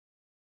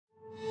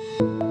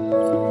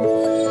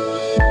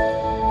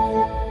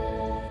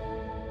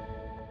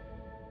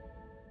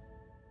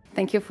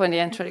Thank you for the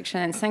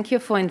introduction, and thank you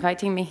for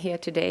inviting me here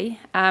today.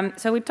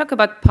 So we talk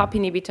about Parp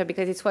inhibitor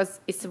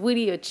because it's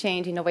really a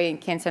change in ovarian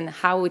cancer and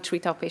how we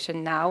treat our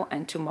patient now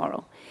and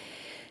tomorrow.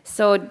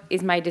 So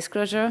is my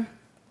disclosure.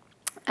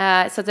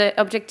 So the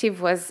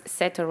objective was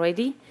set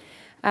already.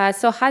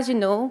 So as you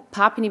know,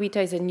 Parp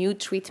inhibitor is a new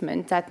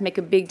treatment that makes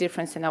a big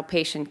difference in our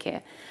patient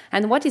care.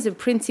 And what is the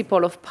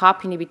principle of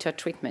Parp inhibitor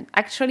treatment?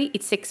 Actually,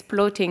 it's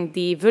exploiting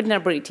the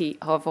vulnerability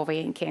of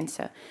ovarian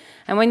cancer.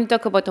 And when you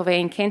talk about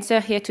ovarian cancer,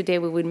 here today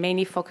we will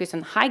mainly focus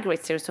on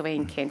high-grade serous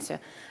ovarian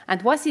cancer.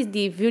 And what is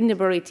the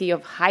vulnerability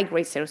of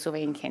high-grade serous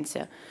ovarian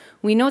cancer?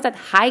 We know that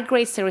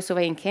high-grade serous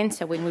ovarian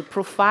cancer, when we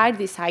profile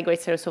this high-grade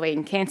serous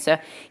ovarian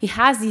cancer, it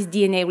has this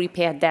DNA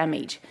repair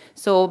damage.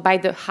 So by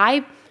the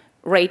high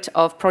rate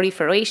of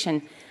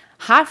proliferation,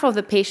 half of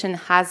the patient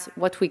has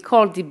what we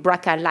call the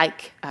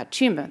BRCA-like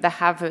tumor that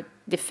have a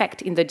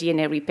defect in the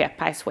DNA repair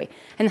pathway,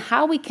 and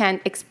how we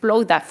can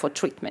exploit that for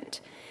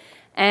treatment.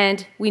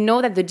 And we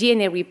know that the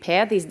DNA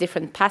repair, there's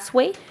different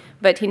pathway,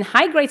 but in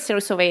high-grade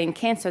serous ovarian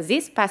cancer,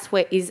 this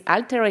pathway is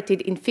alterated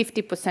in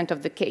 50%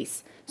 of the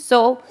case.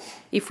 So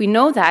if we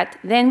know that,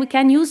 then we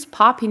can use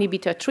Parp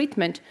inhibitor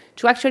treatment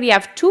to actually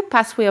have two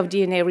pathways of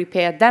DNA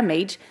repair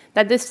damage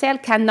that the cell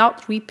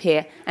cannot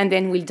repair and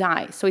then will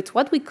die. So it's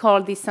what we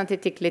call the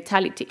synthetic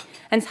lethality,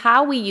 and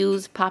how we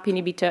use Parp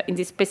inhibitor in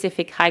this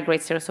specific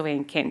high-grade serous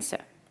ovarian cancer.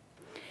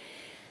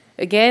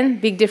 Again,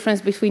 big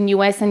difference between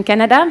US and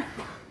Canada.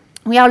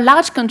 We are a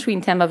large country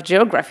in terms of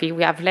geography.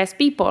 We have less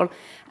people.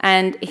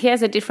 And here's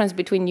the difference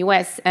between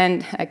US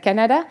and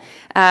Canada.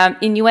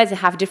 In US, they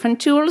have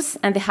different tools,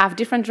 and they have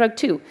different drugs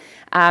too.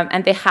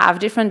 And they have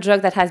different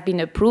drugs that has been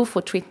approved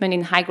for treatment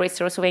in high-grade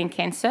serous ovarian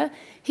cancer.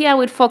 Here, I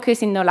would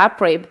focus in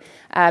olaparib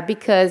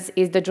because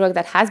it's the drug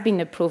that has been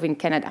approved in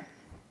Canada.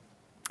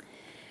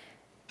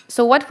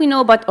 So what we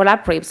know about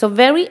olaparib, so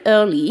very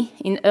early,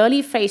 in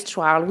early phase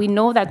trial, we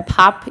know that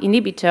Parp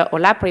inhibitor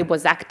olaparib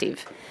was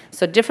active.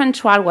 So different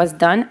trial was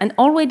done, and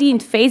already in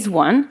phase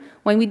 1,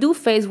 when we do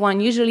phase 1,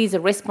 usually the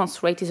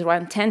response rate is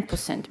around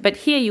 10%. But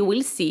here you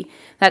will see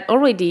that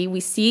already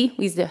we see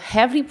with the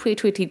heavily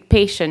pretreated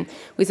patient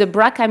with a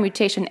BRCA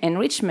mutation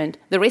enrichment,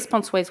 the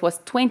response rate was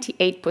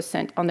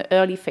 28% on the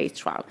early phase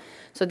trial.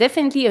 So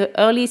definitely an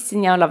early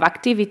signal of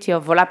activity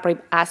of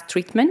olaparib as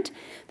treatment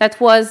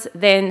that was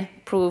then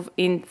proved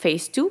in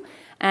phase 2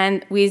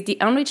 and with the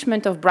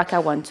enrichment of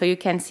BRCA1. So you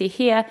can see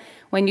here,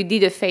 when you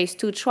did a phase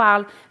 2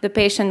 trial, the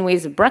patient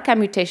with BRCA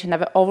mutation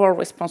have an overall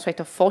response rate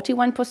of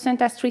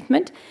 41% as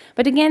treatment.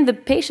 But again, the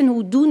patient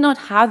who do not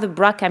have the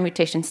BRCA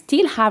mutation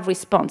still have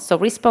response. So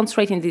response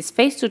rate in this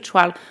phase 2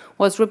 trial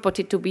was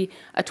reported to be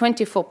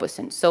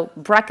 24%. So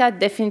BRCA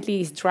definitely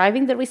is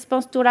driving the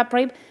response to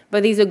olaparib,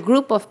 but there's a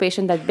group of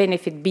patients that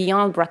benefit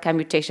beyond BRCA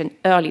mutation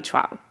early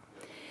trial.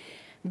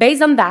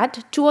 Based on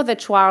that, 2 other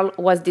trials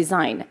was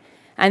designed,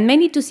 and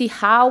mainly to see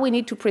how we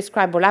need to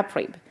prescribe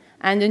olaparib.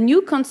 And the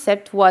new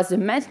concept was the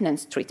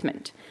maintenance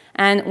treatment.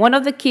 And one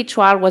of the key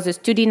trials was a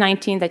study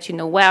 19 that you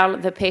know well.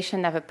 The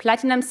patient have a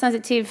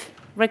platinum-sensitive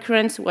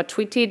recurrence, were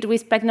treated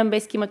with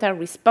platinum-based chemotherapy,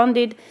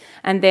 responded,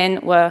 and then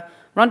were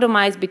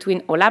randomized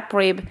between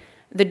olaparib.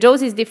 The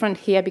dose is different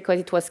here because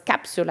it was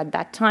capsule at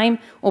that time,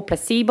 or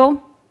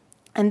placebo.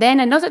 And then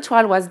another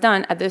trial was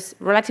done at this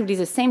relatively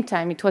the same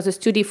time. It was a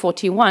study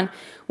 41,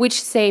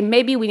 which say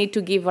maybe we need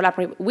to give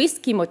olaparib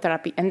with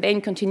chemotherapy and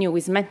then continue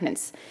with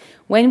maintenance.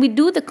 When we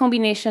do the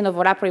combination of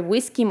olaparib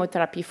with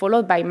chemotherapy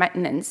followed by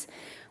maintenance,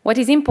 what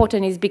is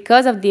important is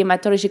because of the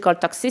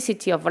hematological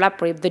toxicity of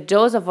olaparib, the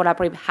dose of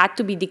olaparib had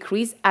to be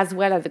decreased as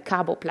well as the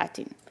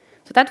carboplatin.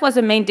 So that was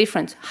the main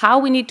difference, how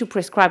we need to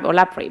prescribe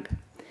olaparib.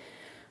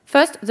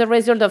 First, the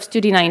result of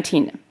study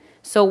 19.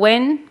 So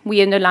when we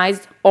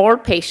analyzed all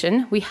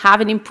patients, we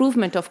have an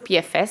improvement of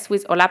PFS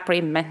with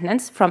olaparib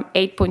maintenance from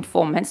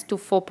 8.4 months to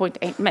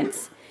 4.8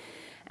 months.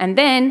 And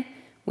then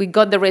we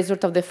got the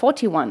result of the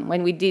 41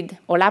 when we did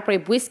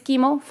olaparib with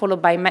chemo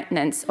followed by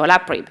maintenance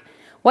olaparib.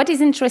 What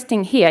is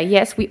interesting here,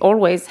 yes, we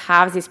always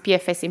have this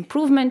PFS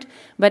improvement,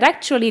 but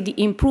actually the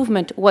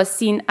improvement was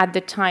seen at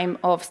the time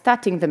of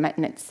starting the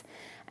maintenance.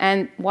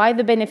 And why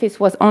the benefits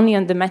was only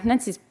on the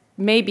maintenance is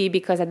maybe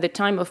because at the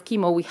time of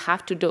chemo, we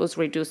have to dose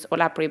reduce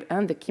olaparib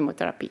and the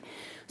chemotherapy.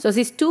 So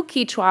these 2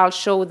 key trials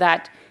show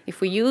that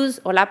if we use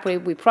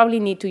olaparib, we probably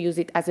need to use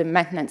it as a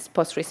maintenance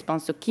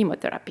post-response to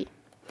chemotherapy.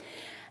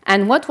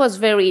 And what was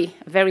very,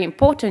 very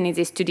important in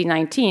this study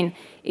 19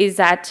 is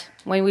that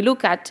when we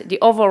look at the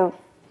overall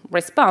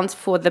response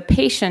for the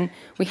patient,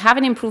 we have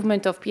an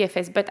improvement of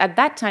PFS, but at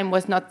that time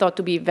was not thought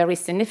to be very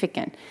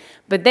significant.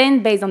 But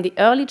then based on the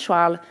early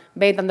trial,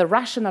 based on the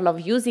rationale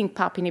of using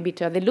Parp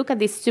inhibitor, they look at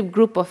this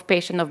subgroup of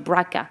patients of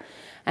BRCA.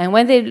 And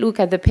when they look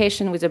at the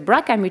patient with a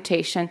BRCA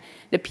mutation,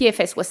 the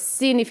PFS was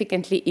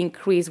significantly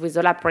increased with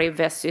olaparib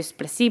versus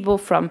placebo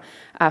from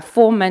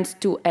 4 months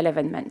to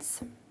 11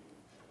 months.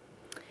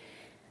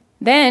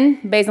 Then,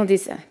 based on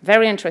this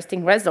very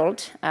interesting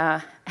result,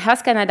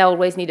 Health Canada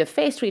always need a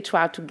phase 3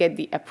 trial to get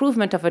the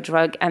approval of a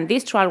drug, and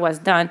this trial was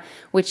done,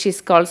 which is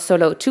called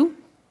SOLO2.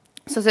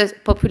 So the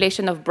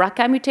population of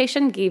BRCA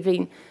mutation,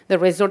 giving the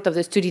result of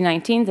the study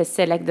 19, they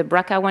select the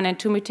BRCA1 and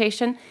 2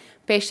 mutation.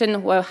 Patients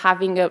were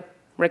having a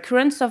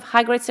recurrence of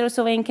high-grade serous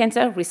ovarian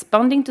cancer,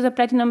 responding to the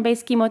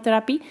platinum-based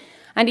chemotherapy,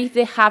 and if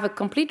they have a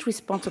complete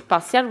response or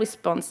partial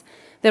response,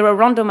 they were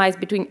randomized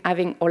between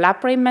having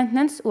olaparib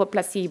maintenance or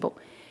placebo.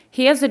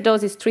 Here the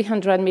dose is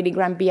 300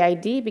 milligram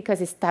BID because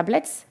it's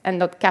tablets and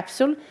not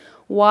capsule.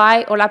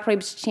 Why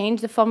olaparib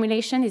changed the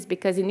formulation is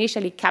because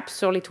initially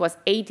capsule, it was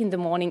 8 in the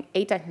morning,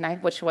 8 at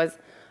night, which was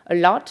a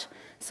lot.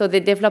 So they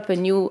developed a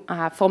new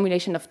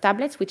formulation of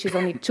tablets, which is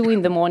only 2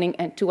 in the morning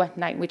and 2 at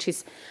night, which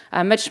is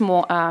much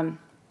more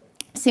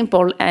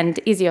simple and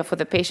easier for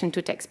the patient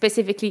to take,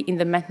 specifically in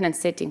the maintenance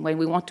setting where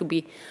we want to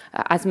be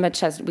as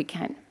much as we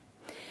can.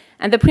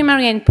 And the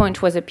primary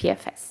endpoint was a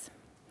PFS.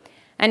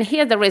 And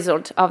here the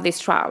result of this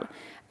trial.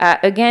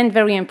 Again,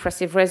 very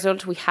impressive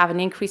result. We have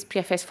an increased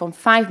PFS from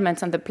 5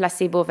 months on the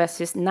placebo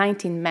versus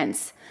 19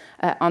 months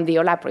on the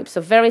olaparib. So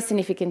very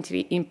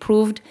significantly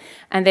improved.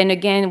 And then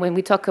again, when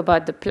we talk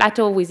about the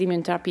plateau with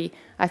immunotherapy,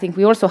 I think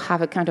we also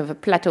have a kind of a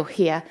plateau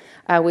here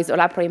with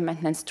olaparib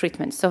maintenance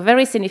treatment. So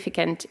very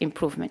significant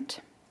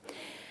improvement.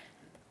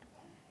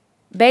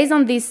 Based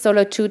on this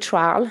SOLO2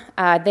 trial,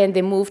 then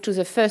they moved to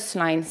the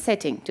first-line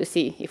setting to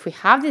see if we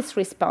have this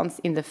response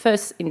in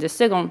the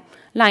second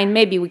line,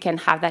 maybe we can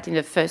have that in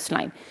the first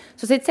line.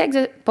 So they take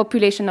the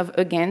population of,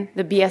 again,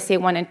 the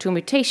BRCA1 and 2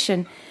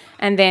 mutation,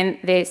 and then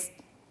they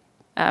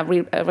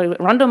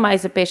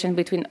randomize the patient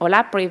between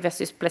olaparib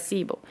versus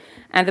placebo.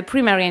 And the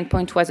primary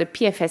endpoint was a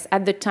PFS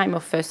at the time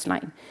of first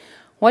line.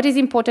 What is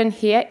important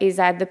here is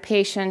that the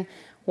patient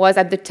was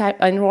at the time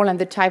enrolled in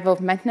the type of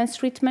maintenance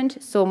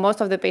treatment. So most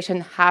of the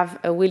patients have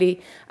a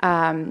really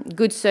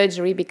good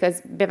surgery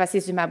because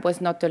bevacizumab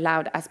was not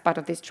allowed as part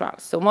of this trial.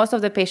 So most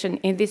of the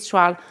patients in this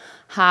trial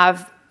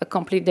have a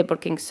complete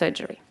debulking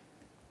surgery.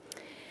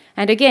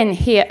 And again,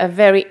 here a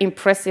very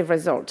impressive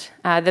result.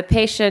 The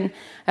patient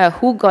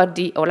who got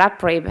the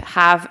olaparib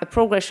have a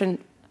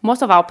progression.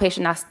 Most of our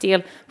patients are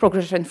still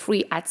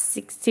progression-free at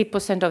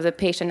 60% of the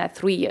patient at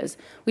 3 years,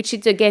 which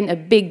is, again, a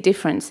big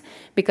difference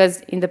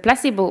because in the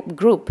placebo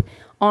group,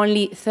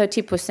 only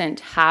 30%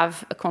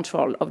 have a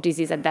control of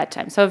disease at that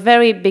time. So a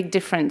very big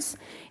difference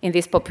in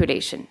this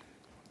population.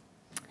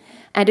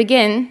 And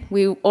again,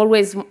 we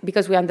always,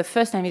 because we are on the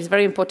first time, it's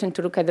very important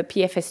to look at the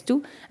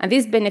PFS2, and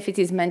this benefit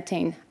is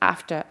maintained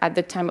after, at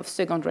the time of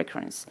second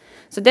recurrence.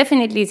 So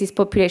definitely this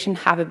population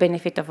have a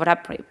benefit of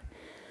olaparib.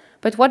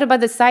 But what about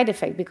the side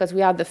effect? Because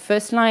we are the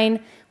first line,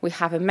 we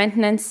have a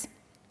maintenance.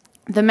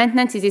 The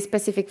maintenance is a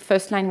specific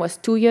first line was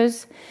 2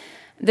 years.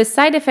 The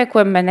side effects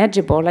were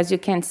manageable. As you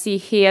can see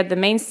here, the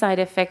main side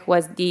effect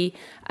was the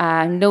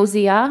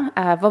nausea.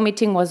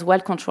 Vomiting was well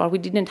controlled. We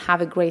didn't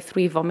have a grade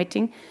 3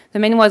 vomiting. The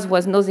main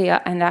was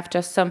nausea, and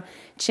after some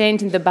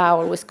change in the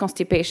bowel with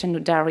constipation or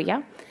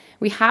diarrhea.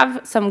 We have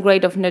some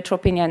grade of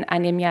neutropenia and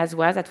anemia as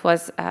well that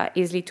was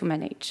easily to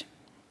manage.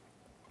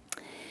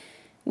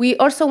 We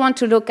also want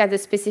to look at the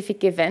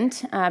specific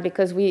event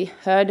because we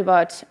heard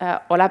about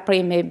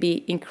olaparib may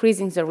be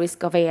increasing the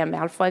risk of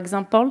AML, for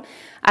example.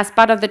 As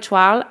part of the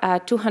trial,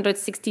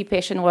 260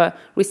 patients were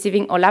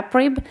receiving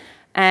olaparib,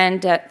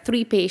 and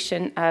 3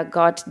 patients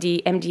got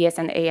the MDS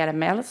and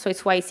AML. So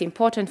it's why it's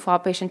important for our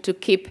patients to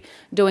keep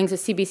doing the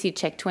CBC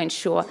check to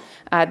ensure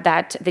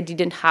that they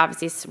didn't have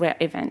this rare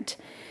event.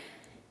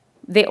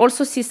 They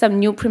also see some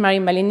new primary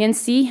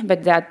malignancy,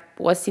 but that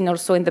was seen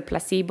also in the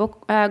placebo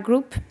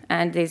group,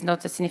 and there's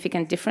not a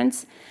significant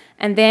difference.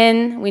 And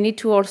then we need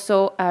to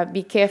also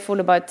be careful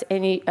about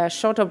any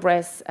shorter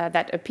breaths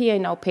that appear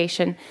in our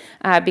patient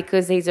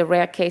because there's a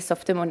rare case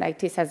of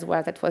pneumonitis as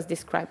well that was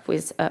described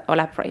with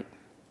olaparib.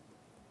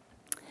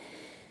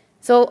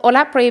 So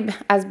olaparib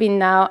has been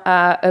now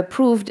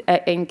approved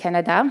in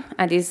Canada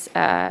and is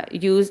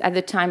used at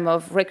the time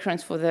of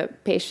recurrence for the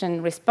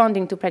patient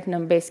responding to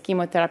platinum-based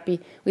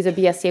chemotherapy with a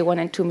BRCA1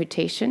 and 2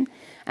 mutation,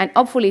 and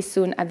hopefully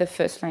soon at the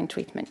first-line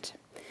treatment.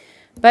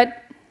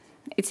 But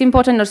it's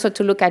important also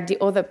to look at the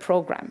other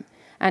program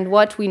and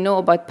what we know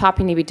about Parp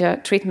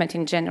inhibitor treatment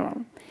in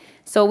general.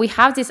 So we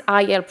have this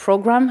IL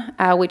program,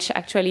 which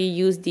actually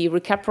used the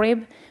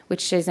rucaparib,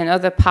 which is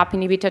another Parp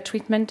inhibitor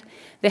treatment.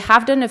 They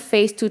have done a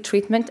phase 2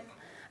 treatment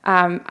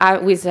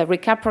with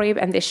rucaparib,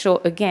 and they show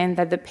again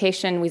that the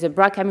patient with a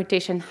BRCA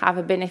mutation have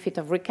a benefit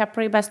of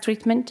rucaparib as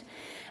treatment.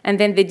 And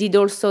then they did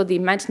also the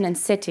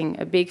maintenance setting,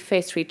 a big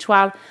phase 3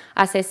 trial,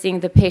 assessing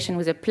the patient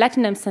with a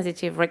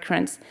platinum-sensitive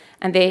recurrence.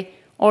 And they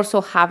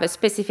also have a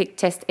specific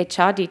test,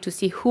 HRD, to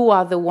see who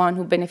are the one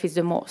who benefits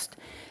the most.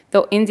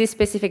 Though in this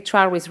specific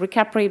trial with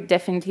rucaparib,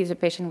 definitely the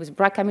patient with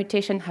BRCA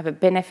mutation have a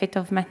benefit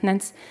of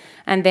maintenance.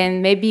 And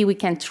then maybe we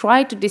can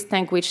try to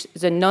distinguish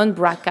the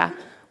non-BRCA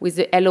with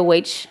the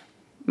LOH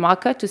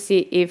marker to see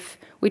if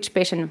which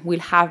patient will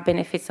have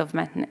benefits of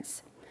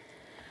maintenance.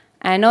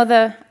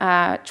 Another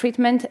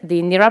treatment,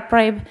 the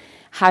niraparib,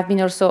 have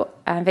been also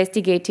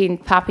investigating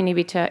PARP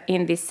inhibitor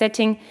in this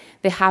setting.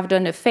 They have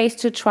done a phase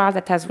 2 trial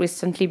that has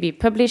recently been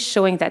published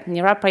showing that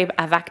niraparib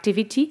have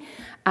activity.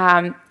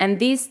 And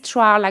this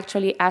trial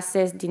actually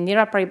assessed the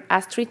niraparib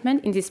as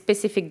treatment in this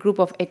specific group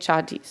of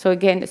HRD. So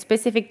again, a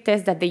specific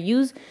test that they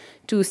use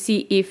to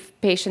see if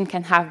patient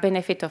can have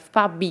benefit of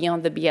PARP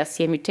beyond the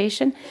BRCA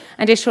mutation,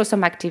 and they show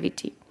some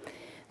activity.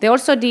 They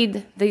also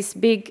did this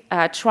big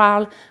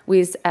trial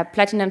with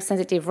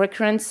platinum-sensitive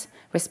recurrence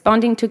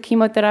responding to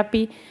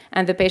chemotherapy,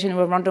 and the patient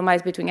were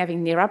randomized between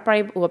having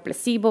niraparib or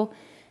placebo.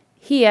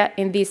 Here,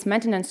 in this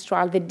maintenance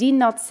trial, they did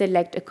not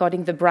select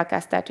according to the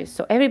BRCA status.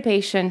 So every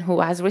patient who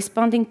was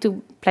responding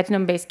to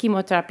platinum-based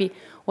chemotherapy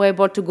were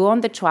able to go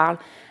on the trial,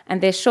 and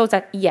they showed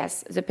that,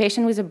 yes, the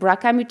patient with a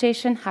BRCA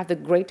mutation had the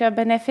greater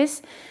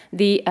benefits.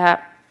 The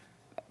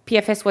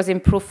PFS was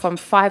improved from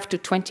 5 to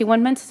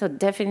 21 months, so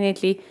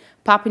definitely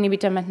PARP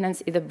inhibitor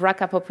maintenance in the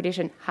BRCA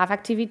population have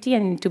activity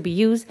and need to be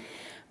used.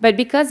 But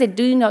because they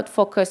do not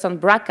focus on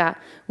BRCA,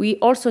 we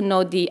also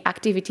know the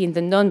activity in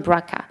the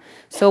non-BRCA.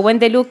 So when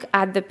they look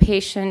at the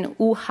patient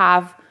who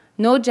have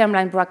no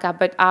germline BRCA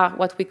but are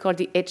what we call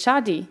the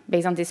HRD,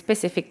 based on this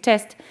specific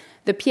test,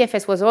 the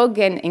PFS was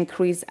again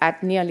increased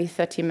at nearly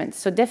 30 months.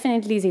 So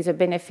definitely there's a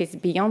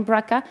benefit beyond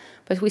BRCA,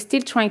 but we're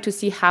still trying to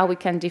see how we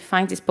can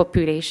define this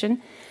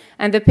population.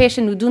 And the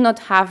patients who do not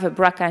have a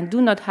BRCA and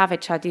do not have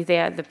HRD, they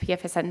are the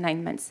PFS at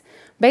 9 months.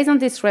 Based on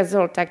this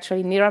result,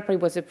 actually, niraparib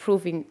was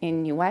approved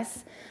in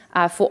US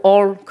for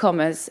all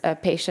comers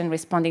patients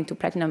responding to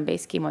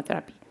platinum-based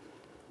chemotherapy.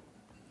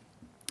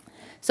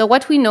 So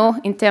what we know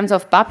in terms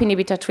of PARP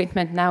inhibitor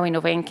treatment now in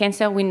ovarian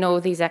cancer, we know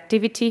this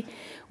activity.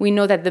 We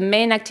know that the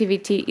main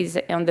activity is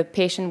on the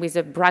patient with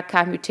a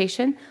BRCA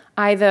mutation,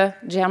 either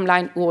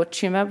germline or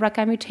tumor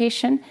BRCA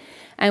mutation.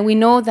 And we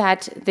know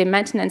that the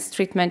maintenance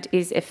treatment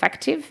is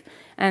effective,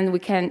 and we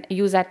can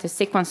use that as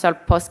sequential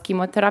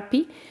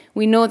post-chemotherapy.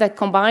 We know that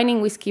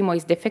combining with chemo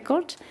is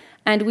difficult,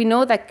 and we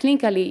know that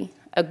clinically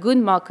a good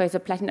marker is a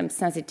platinum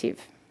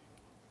sensitive.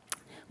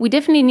 We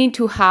definitely need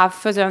to have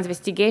further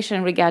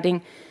investigation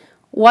regarding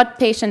what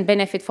patient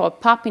benefit for a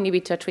PARP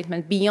inhibitor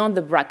treatment beyond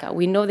the BRCA.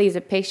 We know there is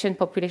a patient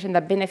population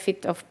that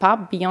benefit of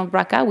PARP beyond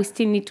BRCA. We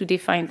still need to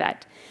define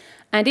that.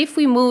 And if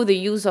we move the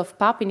use of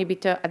PARP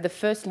inhibitor at the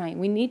first line,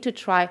 we need to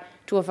try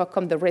to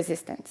overcome the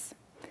resistance.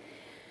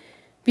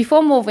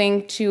 Before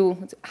moving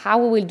to how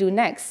we will do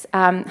next,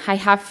 I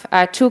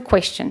have 2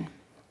 questions.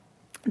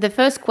 The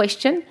first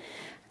question,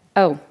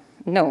 oh,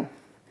 no.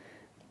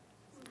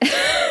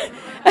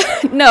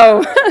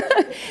 No.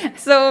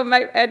 So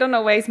I don't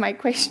know where is my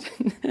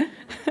question.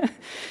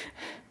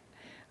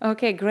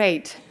 Okay,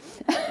 great.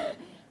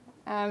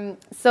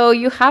 So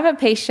you have a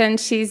patient,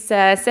 she's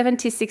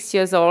 76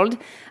 years old.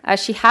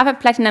 She has a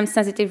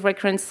platinum-sensitive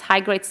recurrent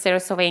high-grade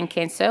serous ovarian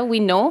cancer. We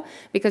know,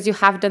 because you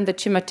have done the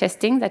tumor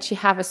testing, that she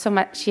have a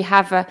somatic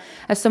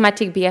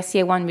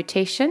BRCA1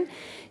 mutation.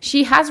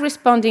 She has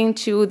responding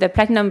to the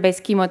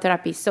platinum-based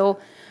chemotherapy. So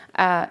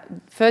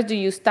first, do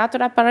you start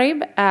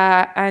olaparib?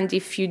 And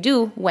if you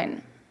do,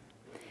 when?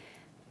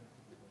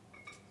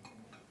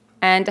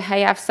 And I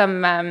have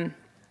some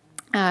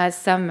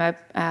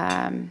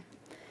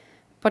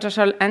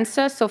potential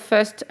answers. So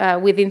first,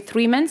 within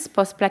 3 months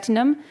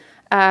post-platinum,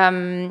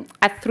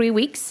 at 3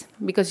 weeks,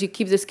 because you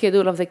keep the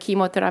schedule of the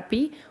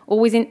chemotherapy, or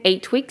within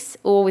 8 weeks,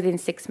 or within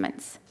 6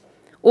 months.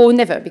 Or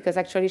never, because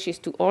actually she's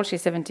too old,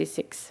 she's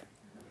 76.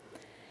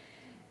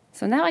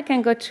 So now I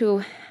can go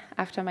to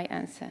after my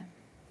answer.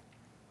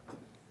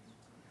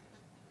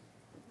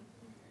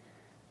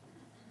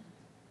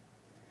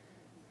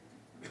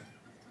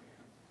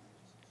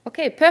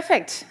 Okay,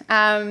 perfect.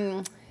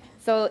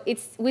 So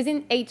it's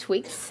within 8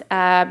 weeks,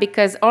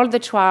 because all the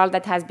trial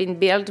that has been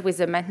built with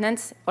the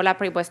maintenance,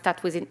 olaparib was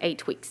start within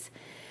 8 weeks.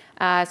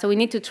 So we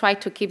need to try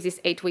to keep this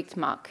 8-week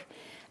mark.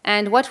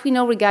 And what we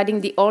know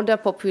regarding the older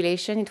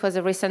population, it was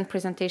a recent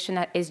presentation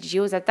at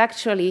SGO, that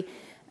actually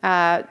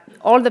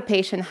all the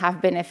patients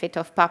have benefit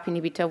of PARP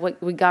inhibitor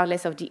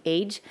regardless of the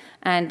age,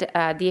 and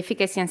the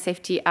efficacy and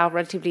safety are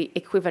relatively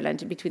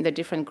equivalent between the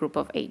different group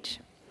of age.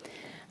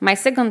 My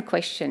second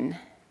question,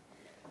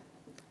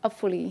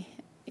 hopefully,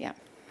 yeah.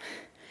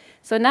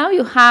 So now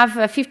you have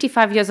a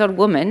 55-year-old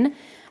woman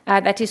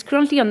that is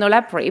currently on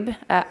olaparib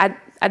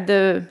at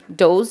the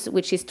dose,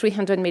 which is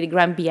 300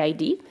 milligram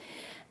BID.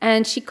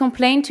 And she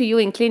complained to you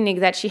in clinic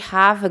that she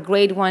have a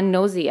grade 1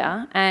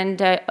 nausea.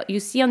 And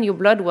you see on your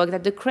blood work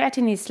that the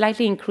creatinine is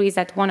slightly increased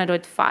at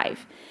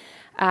 105.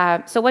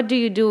 So what do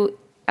you do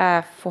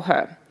for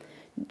her?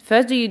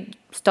 First, do you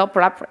stop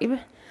olaparib?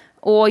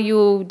 Or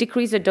you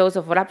decrease the dose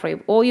of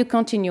olaparib? Or you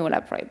continue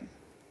olaparib?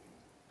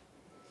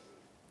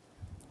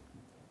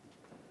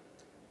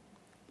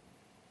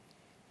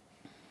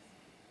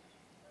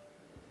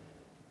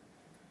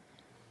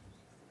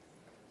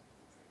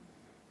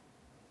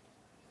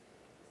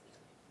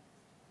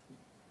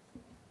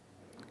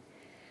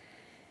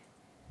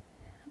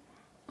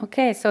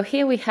 Okay, so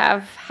here we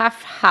have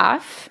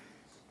half-half.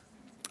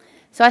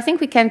 So I think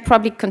we can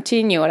probably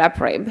continue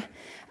olaparib.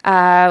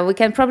 We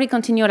can probably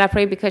continue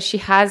olaparib because she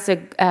has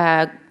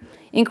an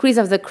increase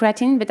of the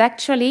creatinine, but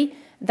actually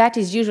that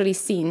is usually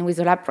seen with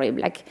olaparib.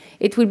 Like,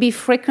 it will be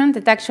frequent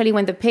that actually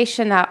when the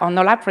patient are on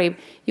olaparib,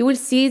 you will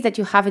see that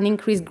you have an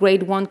increased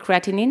grade 1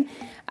 creatinine.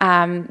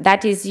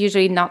 That is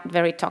usually not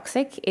very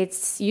toxic.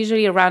 It's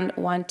usually around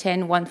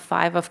 110,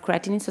 1.5 of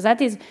creatinine. So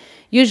that is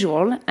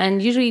usual,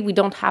 and usually we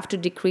don't have to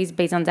decrease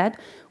based on that.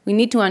 We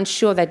need to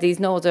ensure that there is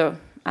no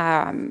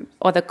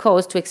other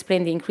cause to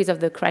explain the increase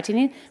of the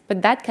creatinine,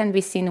 but that can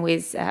be seen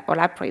with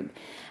olaparib.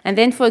 And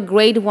then for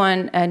grade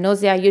 1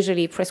 nausea,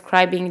 usually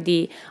prescribing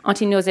the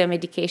anti-nausea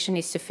medication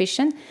is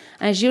sufficient.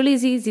 And usually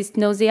this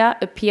nausea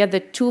appear the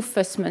 2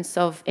 first months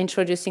of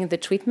introducing the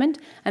treatment,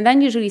 and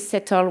then usually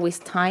settle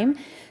with time.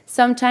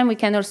 Sometimes we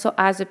can also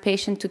ask the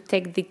patient to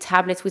take the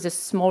tablets with a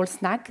small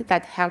snack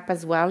that help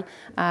as well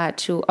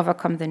to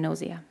overcome the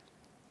nausea.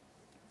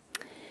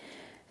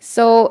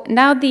 So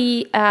now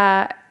the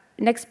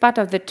next part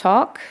of the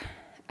talk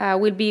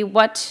will be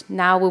what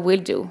now we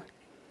will do.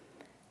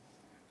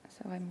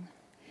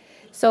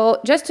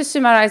 So just to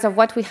summarize of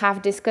what we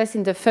have discussed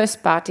in the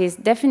first part is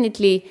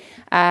definitely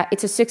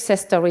it's a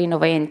success story in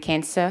ovarian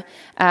cancer.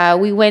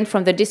 We went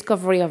from the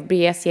discovery of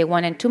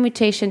BRCA1 and 2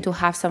 mutation to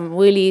have some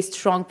really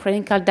strong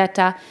clinical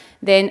data,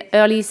 then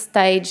early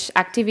stage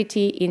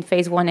activity in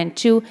phase 1 and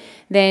 2,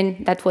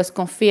 then that was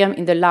confirmed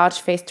in the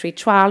large phase 3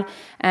 trial,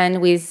 and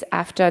with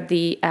after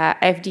the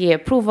FDA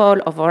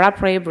approval of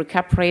olaparib,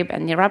 rucaparib,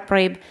 and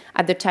niraparib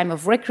at the time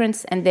of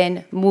recurrence, and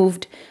then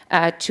moved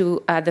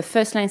to the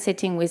first-line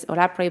setting with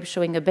olaparib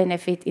showing a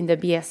benefit in the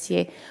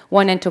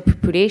BRCA1 and 2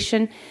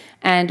 population.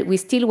 And we're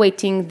still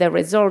waiting the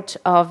result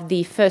of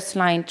the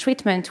first-line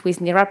treatment with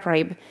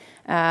niraparib,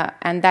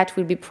 and that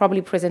will be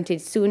probably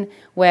presented soon,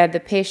 where the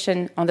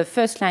patient on the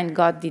first line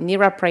got the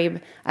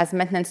niraparib as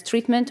maintenance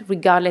treatment,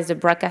 regardless of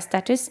BRCA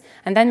status,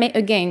 and that may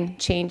again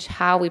change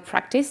how we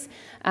practice,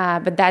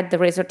 but that the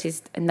result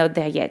is not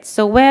there yet.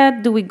 So where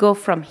do we go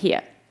from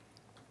here?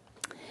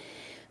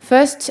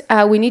 First,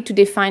 we need to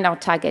define our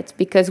target,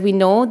 because we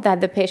know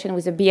that the patient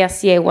with a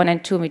BRCA1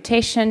 and 2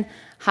 mutation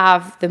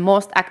have the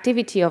most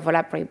activity of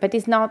olaparib, but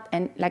it's not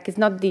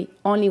the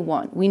only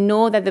one. We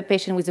know that the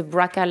patient with a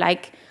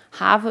BRCA-like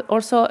have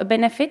also a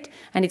benefit,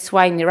 and it's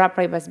why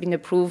niraparib has been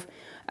approved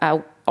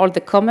all the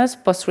comers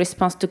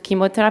post-response to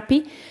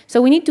chemotherapy.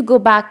 So we need to go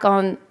back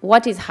on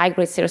what is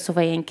high-grade serous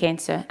ovarian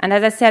cancer. And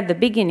as I said at the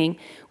beginning,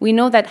 we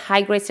know that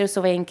high-grade serous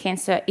ovarian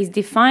cancer is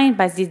defined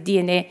by this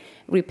DNA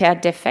repair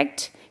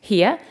defect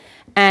here,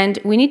 and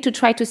we need to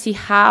try to see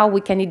how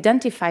we can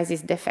identify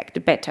this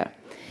defect better.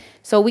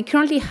 So we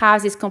currently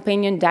have this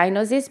companion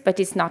diagnosis, but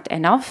it's not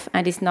enough,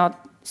 and it's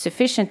not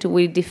sufficient to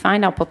really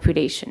define our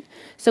population.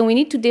 So we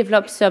need to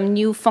develop some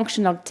new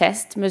functional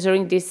tests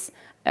measuring this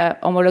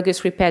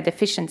homologous repair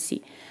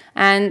deficiency.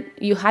 And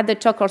you had the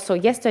talk also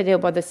yesterday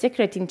about the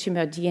circulating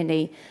tumor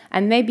DNA,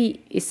 and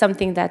maybe it's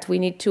something that we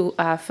need to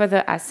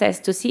further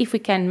assess to see if we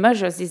can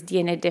measure this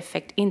DNA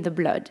defect in the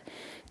blood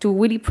to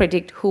really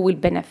predict who will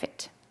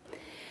benefit.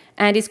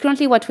 And it's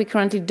currently what we're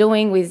currently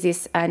doing with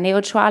this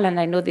NEO trial, and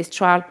I know this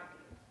trial,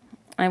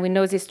 and we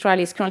know this trial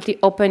is currently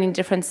open in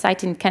different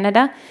sites in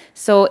Canada.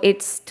 So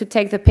it's to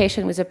take the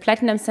patient with a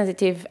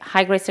platinum-sensitive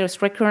high-grade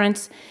serous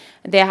recurrence.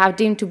 They are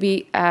deemed to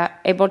be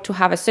able to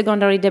have a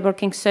secondary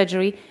debulking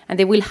surgery, and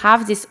they will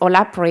have this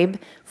olaparib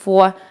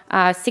for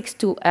 6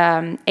 to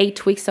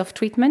 8 weeks of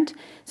treatment.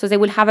 So they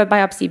will have a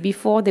biopsy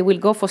before, they will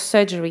go for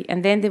surgery,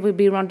 and then they will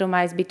be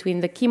randomized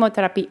between the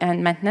chemotherapy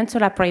and maintenance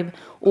olaparib,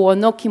 or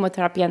no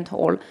chemotherapy at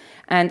all,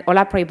 and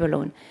olaparib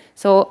alone.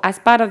 So as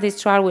part of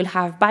this trial, we'll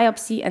have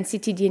biopsy, and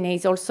ctDNA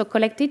is also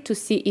collected to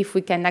see if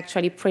we can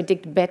actually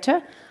predict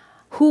better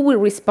who will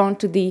respond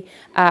to the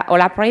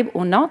olaparib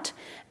or not,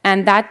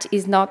 and that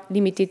is not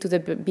limited to the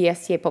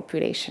BRCA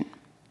population.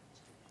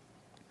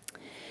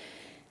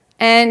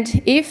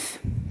 And if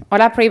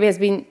olaparib has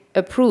been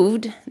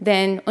approved,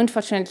 then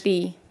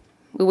unfortunately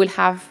we will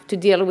have to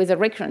deal with a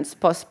recurrence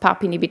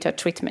post-Parp inhibitor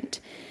treatment.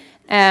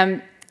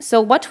 So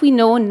what we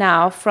know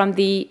now from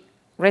the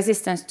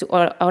resistance to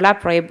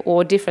olaparib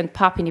or different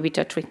Parp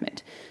inhibitor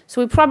treatment.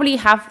 So we probably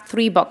have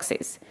 3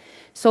 boxes.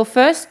 So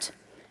first,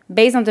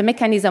 based on the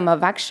mechanism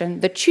of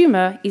action, the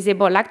tumor is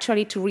able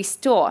actually to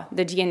restore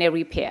the DNA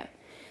repair.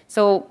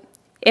 So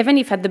even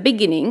if at the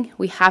beginning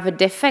we have a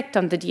defect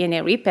on the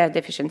DNA repair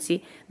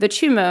deficiency, the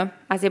tumor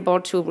is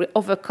able to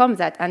overcome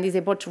that and is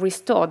able to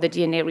restore the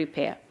DNA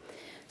repair.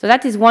 So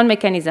that is one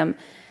mechanism.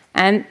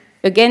 And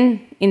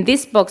again, in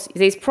this box,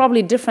 there's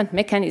probably different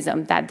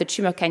mechanism that the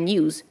tumor can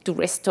use to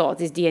restore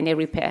this DNA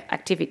repair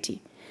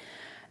activity.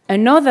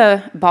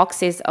 Another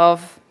box is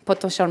of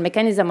potential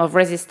mechanism of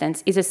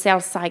resistance is a cell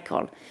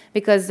cycle,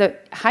 because the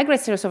high-grade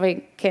serous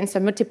ovarian cancer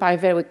multiply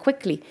very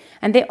quickly,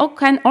 and they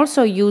can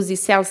also use the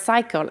cell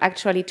cycle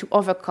actually to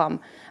overcome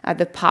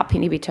the Parp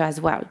inhibitor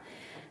as well.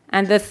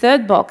 And the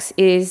third box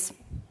is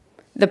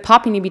the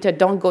Parp inhibitor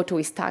don't go to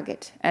its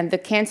target, and the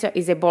cancer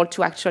is able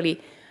to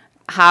actually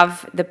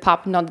have the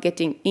Parp not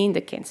getting in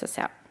the cancer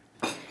cell.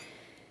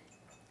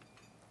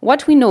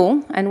 What we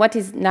know, and what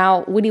is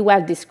now really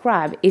well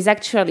described, is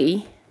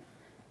actually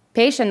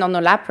patients on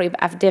olaparib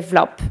have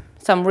developed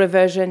some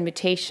reversion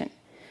mutation.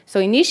 So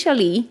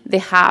initially, they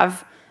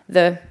have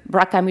the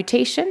BRCA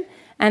mutation,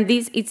 and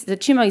the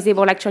tumor is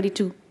able actually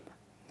to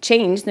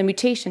change the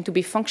mutation to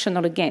be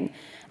functional again.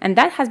 And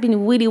that has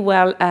been really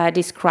well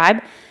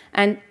described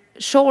and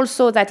show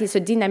also that it's a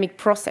dynamic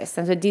process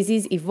and the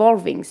disease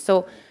evolving.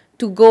 So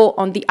to go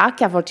on the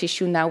archival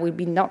tissue now will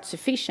be not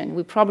sufficient.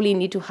 We probably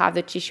need to have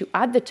the tissue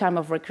at the time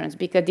of recurrence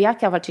because the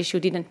archival tissue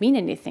didn't mean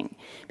anything,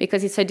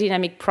 because it's a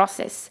dynamic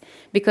process,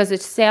 because the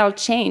cell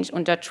changed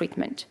under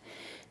treatment.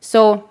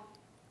 So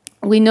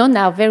we know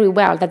now very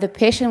well that the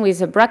patient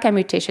with a BRCA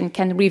mutation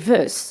can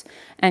reverse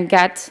and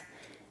get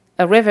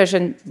a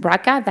reversion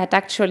BRCA that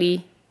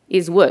actually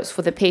is worse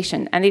for the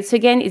patient. And it's a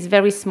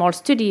very small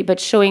study, but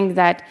showing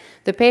that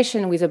the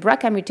patient with a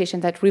BRCA mutation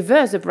that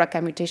reverse the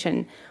BRCA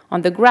mutation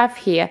on the graph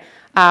here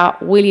are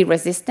really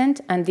resistant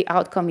and the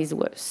outcome is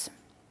worse.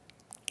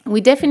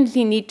 We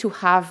definitely need to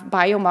have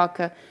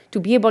biomarker to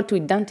be able to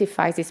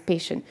identify this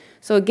patient.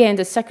 So again,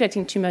 the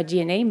circulating tumor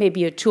DNA may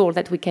be a tool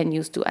that we can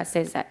use to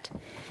assess that.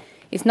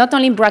 It's not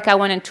only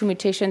BRCA1 and 2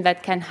 mutation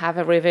that can have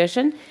a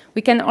reversion.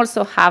 We can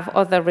also have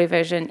other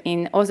reversion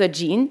in other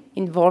genes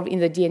involved in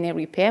the DNA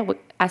repair,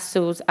 as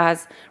well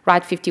as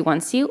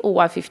RAD51C or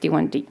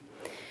Y51D.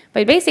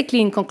 But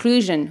basically, in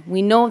conclusion,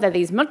 we know that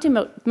there is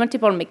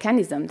multiple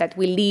mechanisms that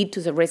will lead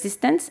to the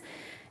resistance,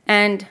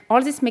 and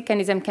all these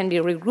mechanisms can be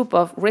a group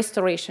of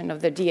restoration of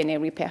the DNA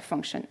repair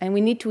function, and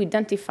we need to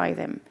identify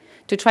them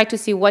to try to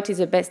see what is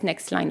the best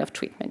next line of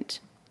treatment.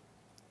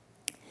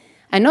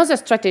 Another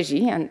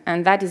strategy,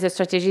 and that is a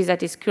strategy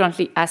that is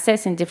currently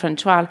assessed in different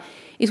trials,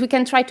 is we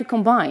can try to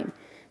combine.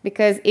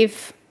 Because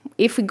if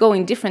we go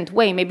in different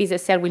way, maybe the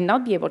cell will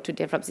not be able to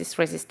develop this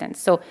resistance.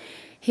 So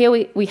here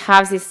we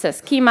have this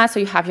schema.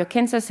 So you have your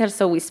cancer cell.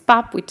 So with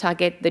Parp, we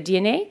target the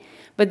DNA.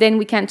 But then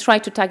we can try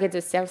to target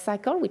the cell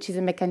cycle, which is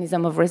a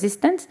mechanism of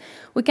resistance.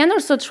 We can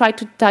also try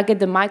to target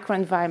the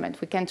microenvironment.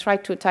 We can try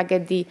to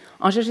target the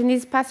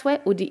angiogenesis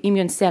pathway or the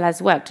immune cell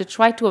as well to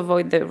try to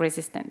avoid the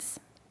resistance.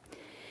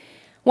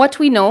 What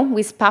we know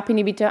with PARP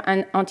inhibitor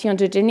and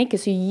anti-angiogenic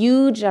is a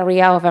huge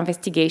area of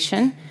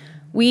investigation.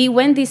 We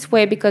went this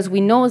way because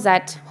we know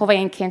that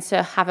ovarian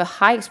cancer have a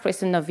high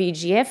expression of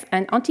VEGF,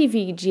 and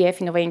anti-VEGF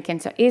in ovarian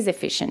cancer is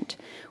efficient.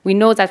 We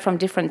know that from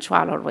different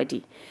trials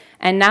already.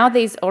 And now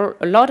there's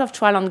a lot of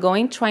trial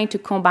ongoing trying to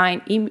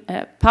combine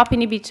PARP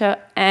inhibitor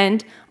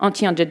and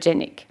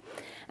anti-angiogenic.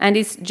 And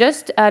it's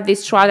just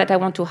this trial that I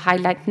want to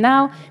highlight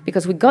now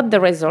because we got the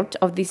result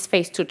of this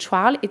phase 2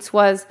 trial. It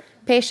was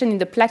patient in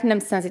the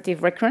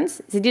platinum-sensitive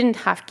recurrence. They didn't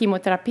have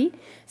chemotherapy.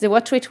 They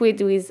were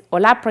treated with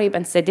olaparib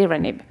and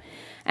cediranib.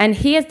 And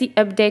here's the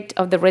update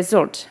of the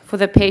result for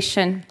the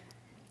patient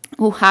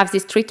who have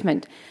this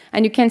treatment.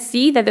 And you can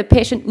see that the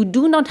patient who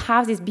do not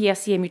have this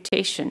BRCA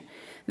mutation,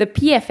 the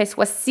PFS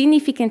was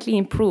significantly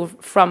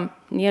improved from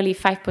nearly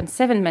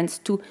 5.7 months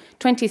to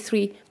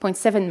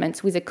 23.7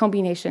 months with a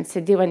combination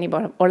cediranib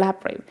or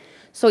olaparib.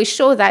 So it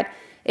shows that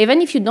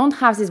even if you don't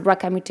have this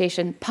BRCA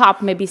mutation,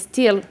 PARP may be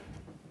still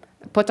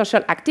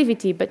potential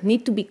activity, but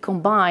need to be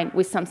combined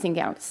with something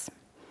else.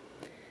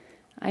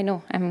 I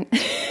know.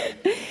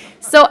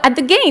 So at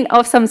the gain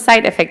of some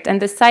side effect,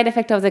 and the side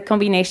effect of the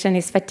combination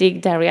is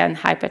fatigue, diarrhea, and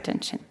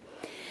hypertension.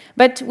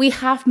 But we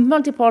have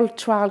multiple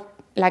trials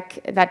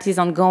like that is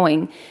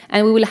ongoing,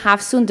 and we will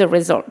have soon the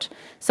result.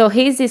 So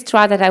here's this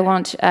trial that I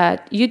want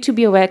you to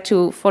be aware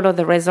to follow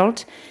the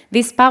result.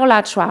 This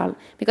parallel trial,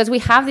 because we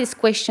have this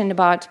question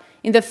about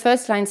in the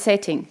first-line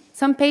setting,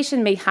 some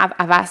patients may have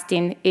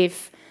Avastin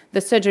if the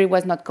surgery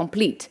was not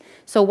complete.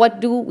 So what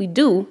do we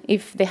do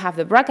if they have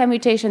the BRCA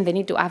mutation, they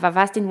need to have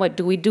Avastin, what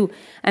do we do?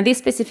 And this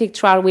specific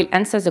trial will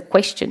answer the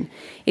question.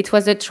 It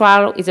was a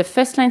trial, is a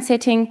first-line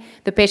setting.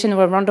 The patient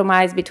were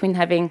randomized between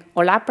having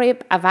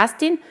olaparib,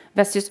 Avastin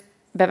versus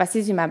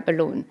bevacizumab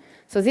alone.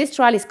 So this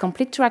trial is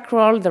complete to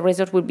accrual. The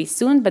result will be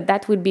soon, but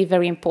that will be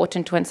very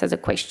important to answer the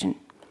question.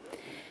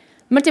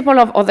 Multiple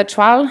of other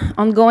trials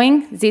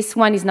ongoing. This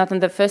one is not on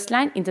the first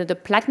line, into the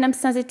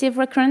platinum-sensitive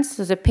recurrence.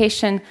 So the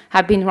patient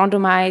have been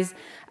randomized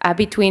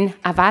between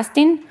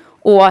Avastin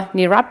or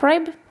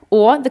niraparib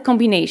or the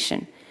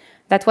combination.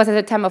 That was at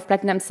the time of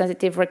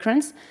platinum-sensitive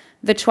recurrence.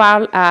 The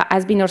trial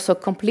has been also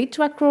complete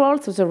to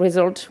accrual, so the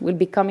result will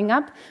be coming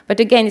up. But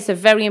again, it's a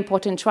very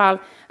important trial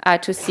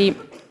to see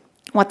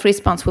what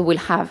response we will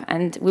have,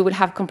 and we will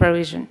have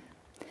comparison.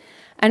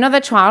 Another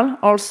trial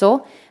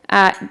also,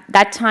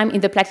 that time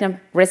in the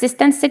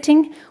platinum-resistant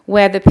setting,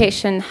 where the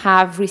patient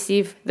have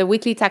received the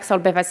weekly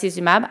Taxol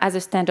bevacizumab as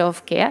a standard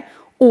of care,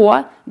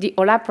 or the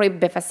olaparib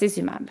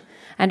bevacizumab.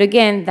 And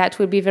again, that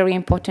will be very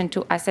important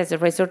to assess the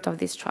result of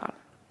this trial.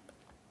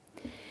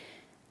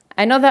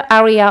 Another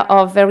area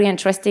of very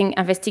interesting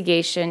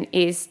investigation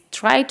is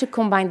try to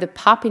combine the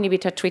PARP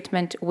inhibitor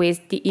treatment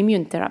with the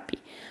immune therapy.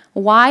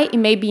 Why it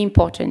may be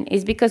important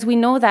is because we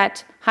know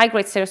that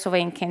high-grade serous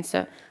ovarian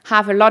cancer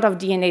have a lot of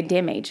DNA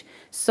damage.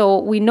 So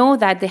we know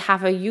that they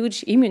have a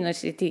huge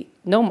immunogenicity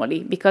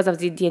normally because of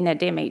the DNA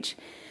damage.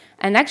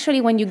 And actually,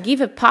 when you give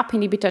a PARP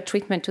inhibitor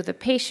treatment to the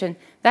patient,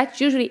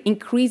 that usually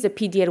increases the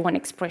PD-L1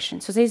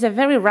 expression. So there's a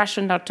very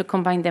rationale to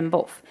combine them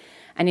both.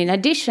 And in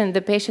addition,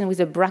 the patient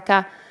with a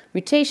BRCA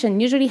mutation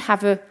usually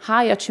have a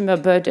higher tumor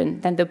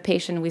burden than the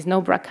patient with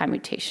no BRCA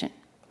mutation.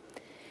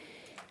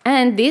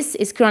 And this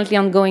is currently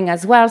ongoing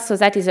as well, so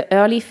that is an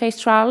early phase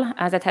trial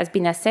that has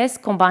been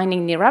assessed,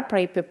 combining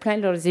niraparib with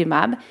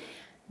pembrolizumab.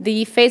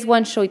 The phase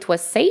 1 showed it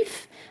was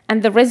safe,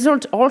 and the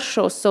result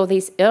also saw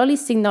this early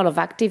signal of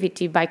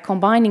activity by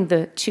combining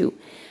the two.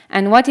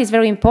 And what is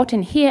very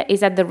important here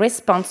is that the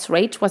response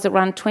rate was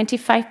around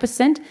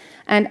 25%,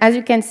 and as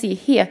you can see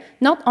here,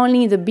 not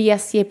only in the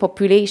BRCA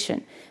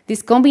population,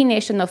 this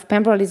combination of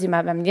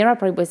pembrolizumab and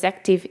niraparib was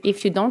active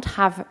if you don't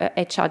have a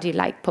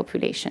HRD-like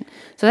population.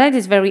 So that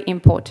is very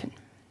important.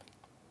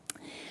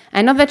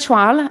 Another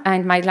trial,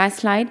 and my last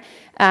slide,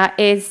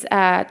 is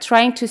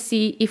trying to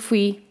see if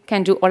we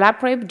can do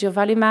olaparib,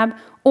 durvalumab,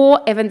 or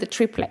even the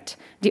triplet,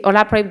 the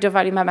olaparib,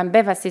 durvalumab, and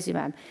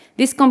bevacizumab.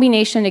 This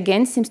combination,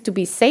 again, seems to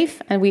be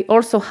safe, and we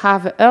also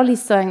have an early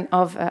sign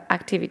of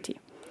activity.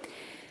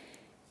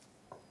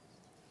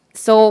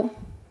 So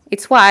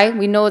it's why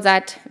we know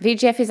that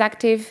VEGF is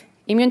active,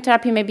 immune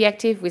therapy may be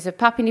active with a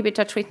PARP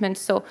inhibitor treatment,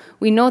 so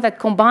we know that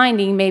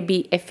combining may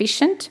be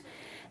efficient.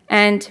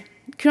 And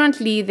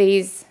currently,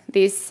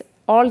 there's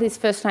all this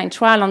first-line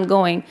trial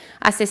ongoing,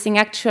 assessing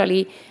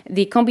actually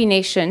the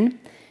combination,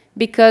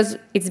 because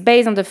it's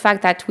based on the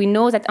fact that we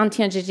know that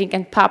anti-angiogenic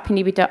and PARP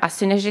inhibitor are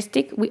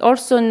synergistic. We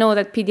also know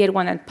that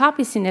PD-L1 and PARP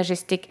is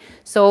synergistic,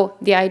 so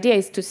the idea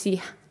is to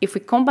see if we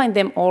combine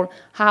them all,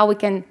 how we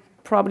can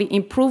probably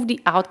improve the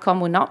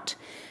outcome or not,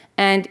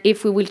 and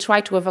if we will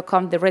try to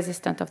overcome the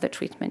resistance of the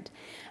treatment.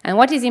 And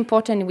what is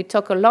important, we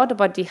talk a lot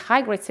about the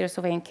high-grade serous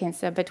ovarian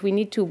cancer, but we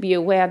need to be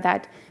aware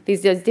that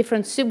there's a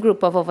different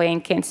subgroup of ovarian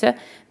cancer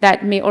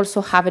that may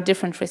also have a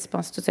different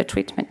response to the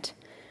treatment.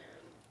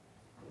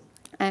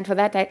 And for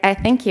that, I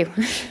thank you.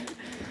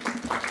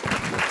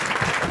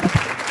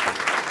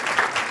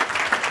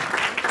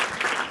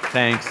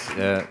 Thanks.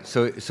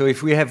 So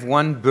if we have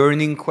one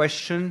burning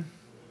question,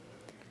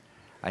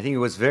 I think it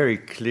was very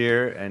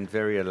clear and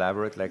very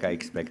elaborate, like I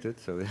expected,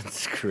 so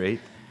that's great.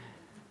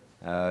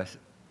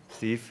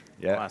 Steve?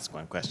 Yeah. I'll ask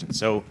one question.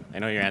 So I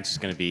know your answer is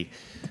going to be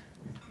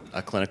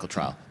a clinical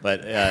trial,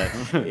 but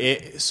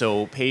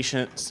so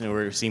patients,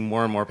 we're seeing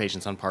more and more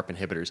patients on PARP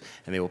inhibitors,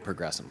 and they will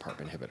progress on PARP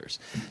inhibitors.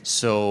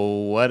 So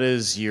what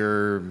is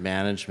your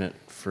management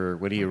for,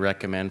 what do you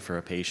recommend for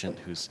a patient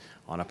who's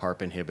on a PARP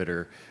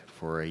inhibitor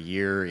for a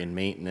year in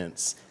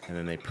maintenance, and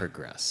then they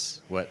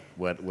progress? What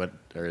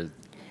are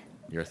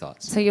your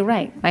thoughts? So you're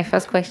right. My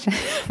first question,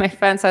 my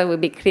first answer would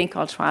be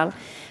clinical trial.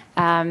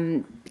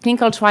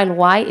 Clinical trial,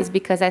 why? Is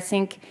because I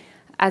think,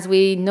 as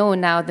we know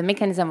now, the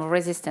mechanism of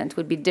resistance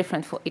will be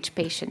different for each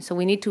patient. So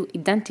we need to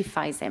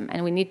identify them,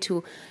 and we need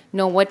to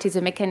know what is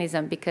the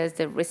mechanism, because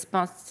the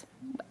response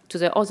to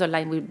the other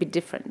line will be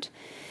different.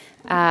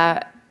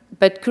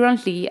 But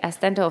currently, a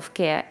standard of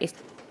care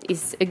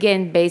is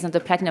again based on the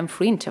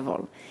platinum-free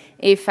interval.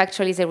 If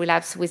actually they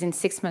relapse within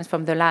 6 months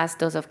from the last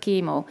dose of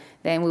chemo,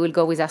 then we will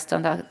go with our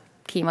standard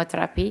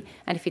chemotherapy,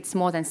 and if it's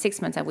more than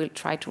 6 months, I will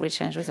try to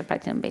rechange with a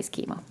platinum-based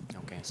chemo.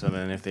 Okay, so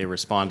then if they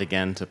respond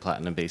again to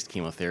platinum-based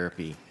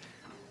chemotherapy,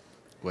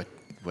 what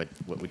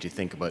would you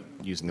think about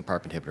using the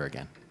PARP inhibitor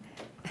again?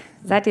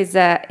 That is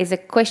a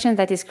question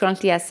that is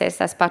currently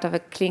assessed as part of a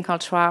clinical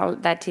trial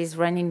that is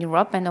run in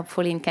Europe and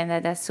hopefully in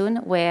Canada soon,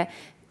 where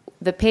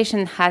the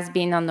patient has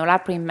been on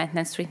olaparib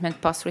maintenance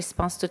treatment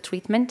post-response to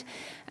treatment,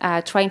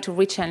 trying to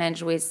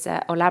re-challenge with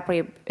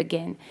olaparib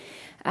again.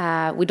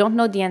 We don't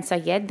know the answer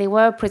yet. There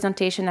were a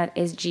presentation at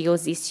SGO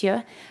this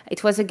year.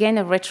 It was, again,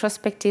 a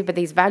retrospective, but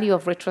there's value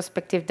of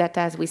retrospective data,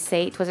 as we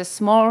say. It was a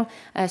small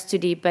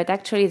study, but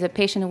actually the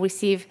patient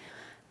received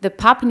the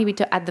PARP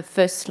inhibitor at the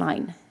first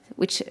line,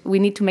 which we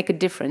need to make a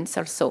difference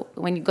also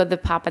when you got the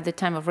PARP at the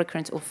time of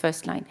recurrence or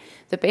first line.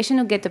 The patient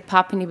who get the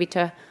PARP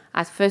inhibitor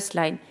at first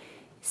line,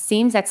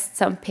 seems that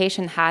some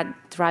patient had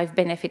derived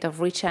benefit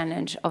of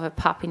re-challenge of a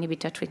PARP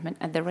inhibitor treatment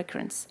at the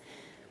recurrence.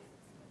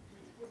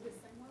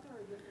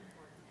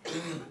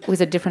 With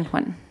a different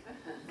one.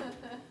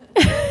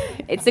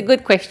 It's a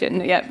good question,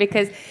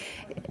 because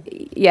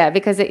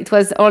it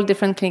was all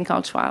different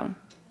clinical trial.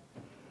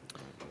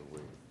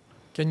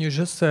 Can you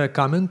just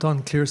comment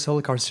on clear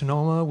cell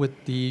carcinoma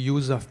with the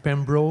use of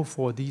pembro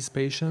for these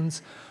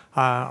patients?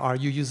 Are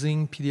you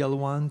using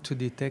PD-L1 to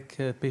detect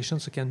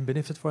patients who can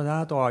benefit for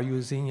that, or are you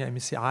using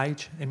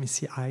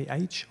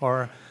MECIH,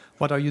 or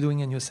what are you doing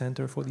in your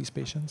center for these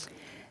patients?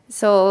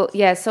 So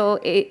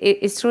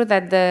it's true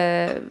that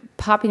the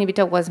PARP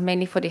inhibitor was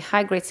mainly for the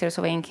high-grade serous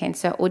ovarian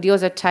cancer, or the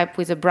other type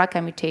with a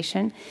BRCA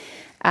mutation.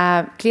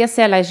 Clear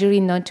cell is usually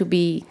known to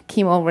be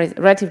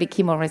relatively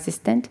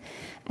chemo-resistant,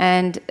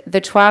 and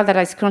the trial that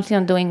is currently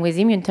ongoing with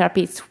immune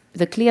therapy,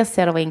 the clear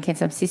cell ovarian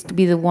cancer seems to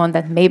be the one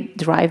that may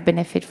derive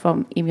benefit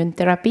from immune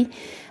therapy.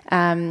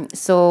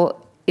 So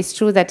it's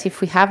true that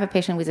if we have a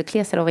patient with a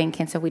clear cell ovarian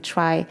cancer, we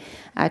try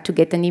to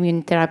get an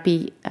immune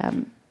therapy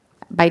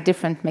by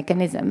different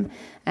mechanism.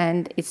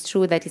 And it's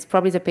true that it's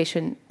probably the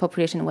patient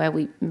population where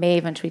we may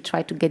eventually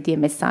try to get the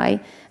MSI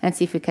and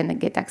see if we can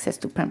get access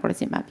to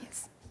pembrolizumab,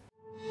 yes.